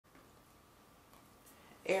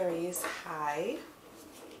Aries, hi.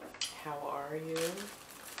 How are you?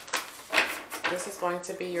 This is going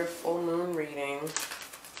to be your full moon reading.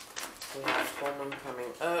 We have full moon coming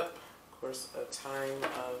up. Of course, a time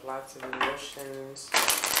of lots of emotions,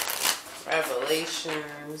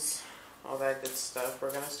 revelations, all that good stuff.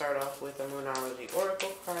 We're going to start off with a Moonology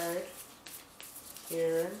Oracle card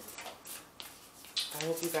here. I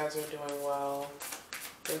hope you guys are doing well.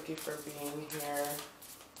 Thank you for being here.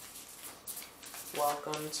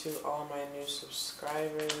 Welcome to all my new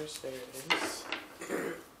subscribers. There it is.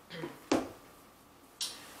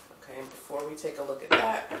 Okay, and before we take a look at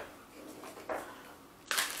that,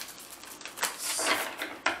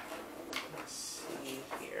 let's see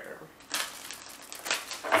here.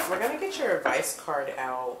 We're going to get your advice card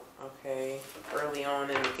out, okay, early on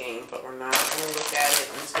in the game, but we're not going to look at it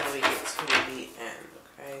until we get to the end,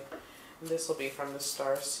 okay? And this will be from the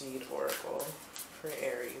Starseed Oracle. For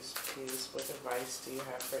Aries, please, what advice do you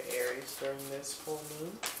have for Aries during this full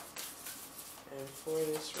moon and for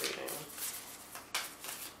this reading?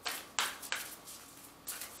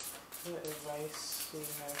 What advice do you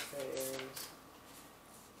have for Aries?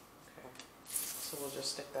 Okay, so we'll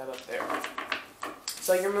just stick that up there.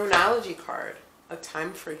 So your Moonology card, a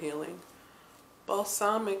time for healing.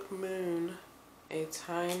 Balsamic Moon, a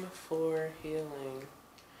time for healing.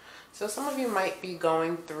 So some of you might be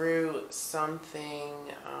going through something,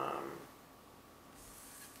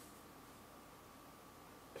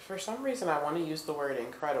 for some reason I want to use the word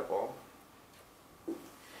incredible,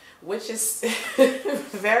 which is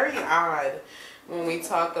very odd when we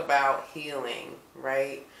talk about healing,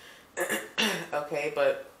 right? Okay,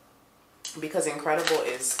 but because incredible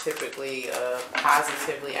is typically a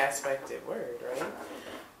positively aspected word, right?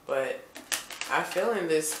 But I feel in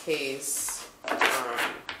this case,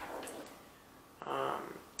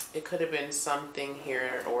 it could have been something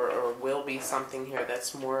here, or will be something here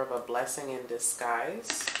that's more of a blessing in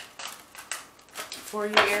disguise for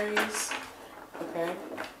you, Aries. Okay,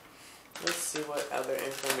 let's see what other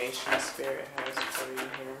information Spirit has for you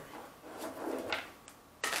here.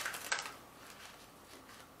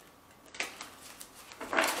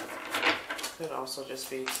 Could also just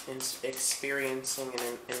be experiencing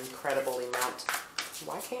an incredible amount.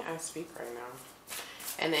 Why can't I speak right now?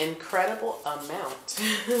 An incredible amount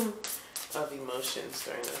of emotions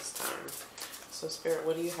during this time. So Spirit,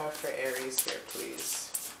 what do you have for Aries here,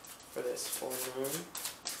 please, for this full moon?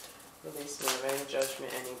 Release me of any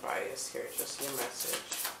judgment, any bias here. Just your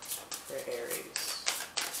message for Aries.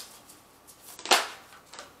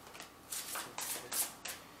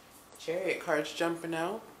 Okay. Chariot cards jumping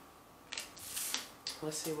out.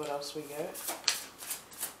 Let's see what else we get.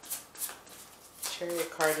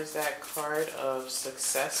 Chariot card is that card of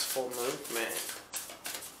successful movement.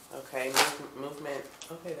 Okay, movement.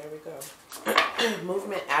 Okay, there we go.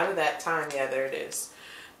 Movement out of that time. Yeah, there it is.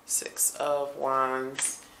 6 of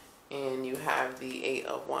Wands. And you have the 8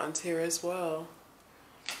 of Wands here as well.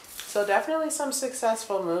 So definitely some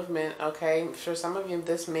successful movement, okay? For some of you,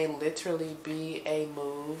 this may literally be a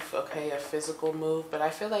move, okay? A physical move. But I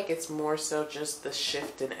feel like it's more so just the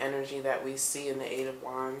shift in energy that we see in the 8 of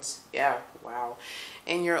Wands. Yeah, wow.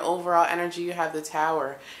 In your overall energy, you have the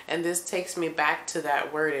Tower. And this takes me back to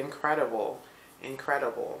that word incredible.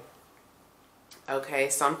 Incredible. Okay,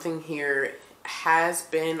 something here has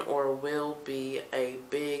been or will be a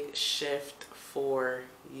big shift for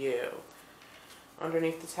you.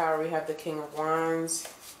 Underneath the Tower, we have the King of Wands,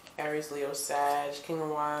 Aries, Leo, Sag, King of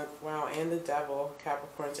Wands, wow, and the Devil.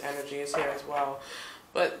 Capricorn's energy is here as well.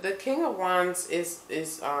 But the King of Wands is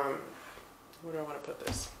where do I want to put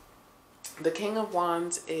this? The King of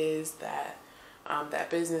Wands is that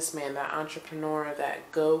that businessman, that entrepreneur,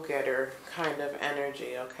 that go-getter kind of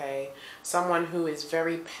energy, okay? Someone who is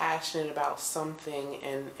very passionate about something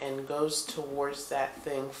and goes towards that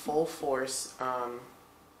thing full force,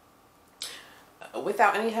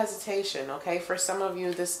 without any hesitation, okay? For some of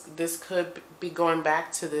you, this could be going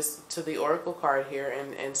back to the Oracle card here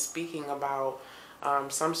and speaking about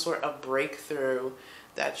some sort of breakthrough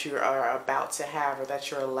that you are about to have, or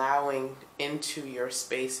that you're allowing into your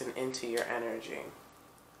space and into your energy.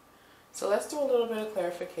 So let's do a little bit of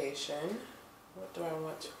clarification. What do I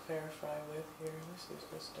want to clarify with here? Let's use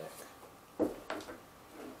this deck.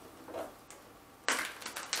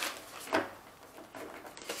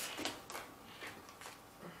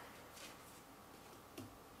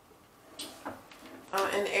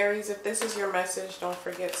 And Aries, if this is your message, don't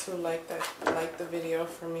forget to like the video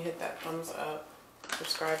for me. Hit that thumbs up.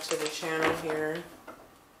 Subscribe to the channel here.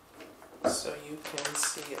 so you can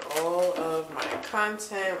see all of my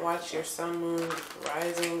content, watch your sun, moon,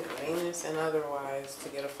 rising, Venus, and otherwise to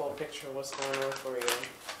get a full picture of what's going on for you.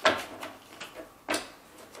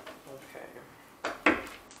 Okay.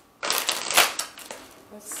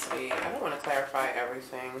 Let's see. I don't want to clarify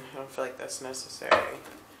everything. I don't feel like that's necessary.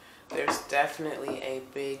 There's definitely a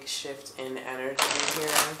big shift in energy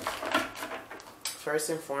here. First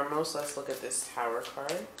and foremost, let's look at this Tower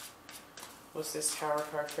card. What's this Tower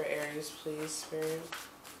card for Aries, please, Spirit?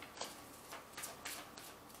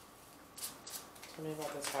 Tell me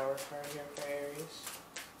about the Tower card here for Aries.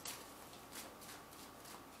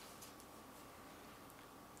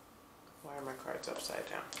 Why are my cards upside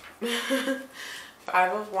down?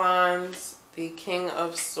 Five of Wands, the King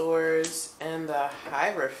of Swords, and the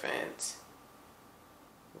Hierophant.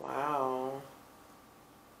 Wow.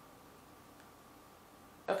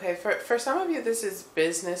 Okay, for some of you, this is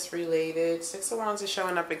business related. Six of Wands is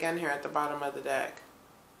showing up again here at the bottom of the deck.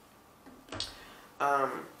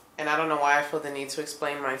 And I don't know why I feel the need to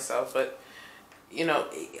explain myself, but, you know,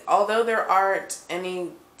 although there aren't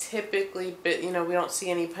any typically, but, you know, we don't see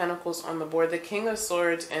any pentacles on the board, the King of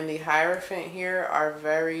Swords and the Hierophant here are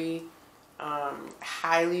very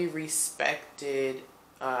highly respected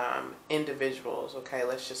individuals. Okay,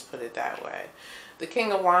 let's just put it that way. The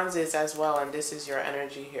King of Wands is as well, and this is your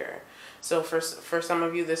energy here. So for some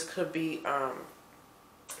of you, this could be,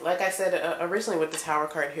 like I said originally with the Tower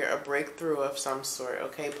card here, a breakthrough of some sort,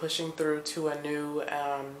 okay? Pushing through to a new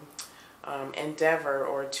endeavor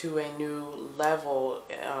or to a new level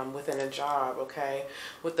within a job, okay?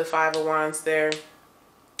 With the Five of Wands there,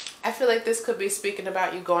 I feel like this could be speaking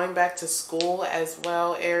about you going back to school as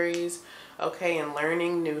well, Aries. Okay, and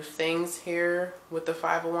learning new things here with the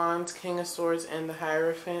Five of Wands, King of Swords, and the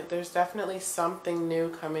Hierophant. There's definitely something new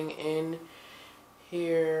coming in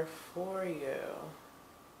here for you.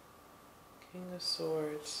 King of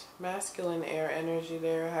Swords. Masculine air energy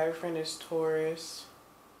there. Hierophant is Taurus.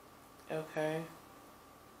 Okay.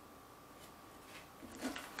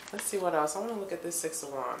 Let's see what else. I want to look at this Six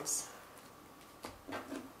of Wands.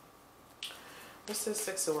 What's this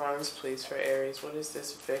Six of Wands, please, for Aries? What is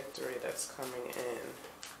this victory that's coming in?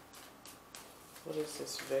 What is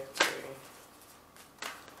this victory?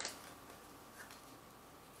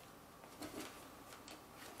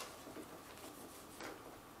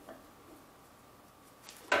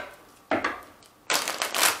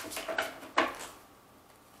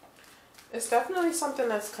 It's definitely something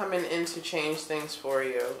that's coming in to change things for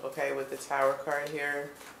you, okay, with the Tower card here.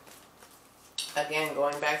 Again,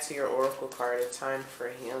 going back to your Oracle card, a time for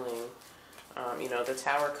healing. You know, the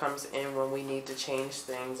Tower comes in when we need to change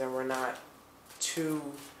things and we're not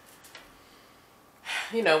too,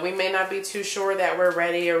 you know, we may not be too sure that we're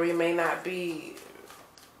ready, or we may not be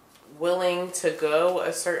willing to go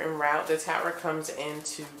a certain route. The Tower comes in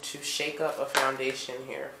to shake up a foundation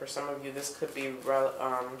here. For some of you, this could be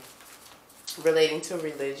relating to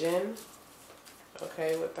religion,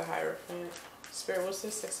 okay, with the Hierophant. Spirit, what's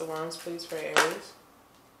this Six of Wands, please, for Aries?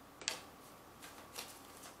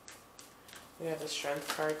 We have the Strength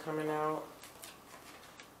card coming out.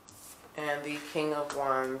 And the King of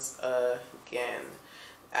Wands again.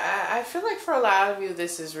 I feel like for a lot of you,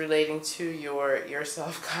 this is relating to your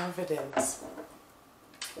self-confidence.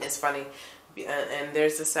 It's funny. And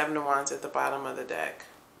there's the Seven of Wands at the bottom of the deck.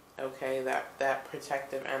 Okay, that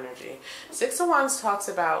protective energy. Six of Wands talks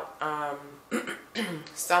about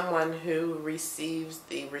someone who receives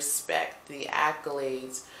the respect, the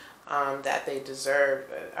accolades that they deserve.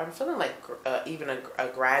 I'm feeling like even a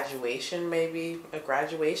graduation, maybe a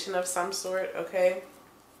graduation of some sort. Okay,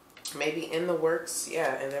 maybe in the works.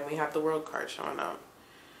 Yeah, and then we have the World card showing up.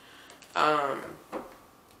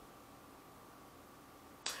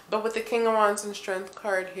 But with the King of Wands and Strength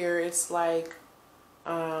card here, it's like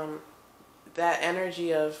that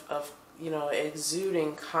energy of you know,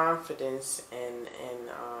 exuding confidence and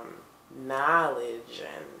knowledge,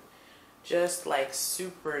 and just like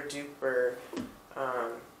super duper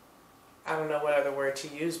I don't know what other word to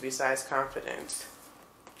use besides confidence.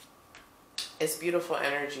 It's beautiful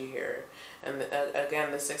energy here. And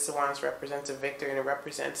again, the Six of Wands represents a victory, and it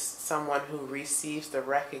represents someone who receives the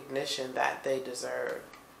recognition that they deserve.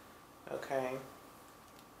 Okay.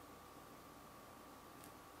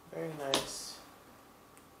 Very nice.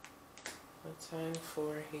 A time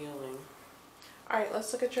for healing. Alright,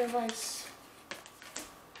 let's look at your advice.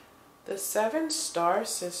 The Seven Star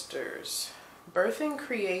Sisters. Birthing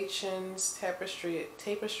creations,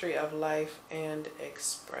 tapestry of life and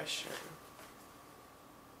expression.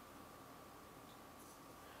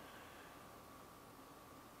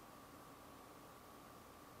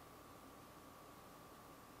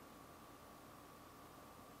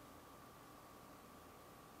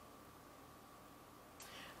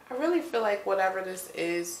 I really feel like whatever this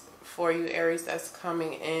is for you, Aries, that's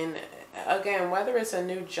coming in, again, whether it's a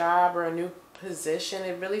new job or a new position,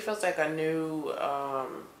 it really feels like a new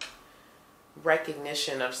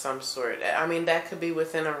recognition of some sort. I mean, that could be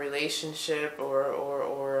within a relationship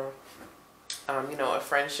or you know, a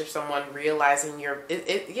friendship, someone realizing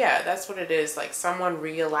yeah, that's what it is, like someone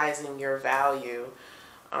realizing your value,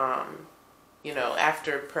 you know,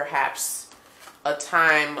 after perhaps a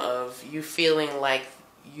time of you feeling like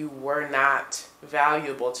you were not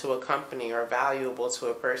valuable to a company or valuable to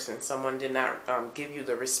a person. Someone did not give you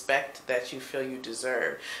the respect that you feel you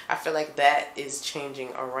deserve. I feel like that is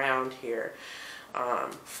changing around here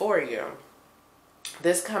for you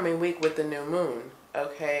this coming week with the new moon.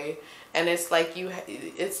 Okay, and it's like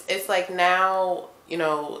it's like now, you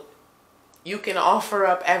know, you can offer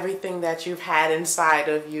up everything that you've had inside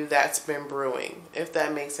of you that's been brewing, if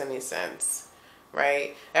that makes any sense,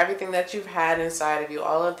 right? Everything that you've had inside of you,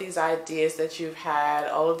 all of these ideas that you've had,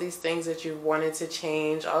 all of these things that you've wanted to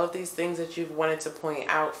change, all of these things that you've wanted to point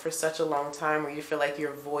out for such a long time, where you feel like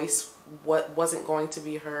your voice wasn't going to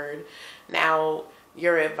be heard. Now,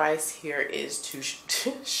 your advice here is to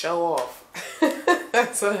show off.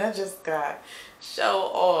 That's what I just got. Show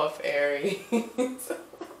off, Aries.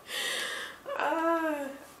 I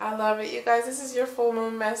love it, you guys. This is your full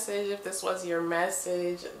moon message. If this was your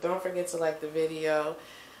message, don't forget to like the video,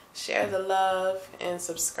 share the love, and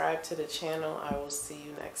subscribe to the channel. I will see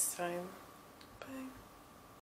you next time.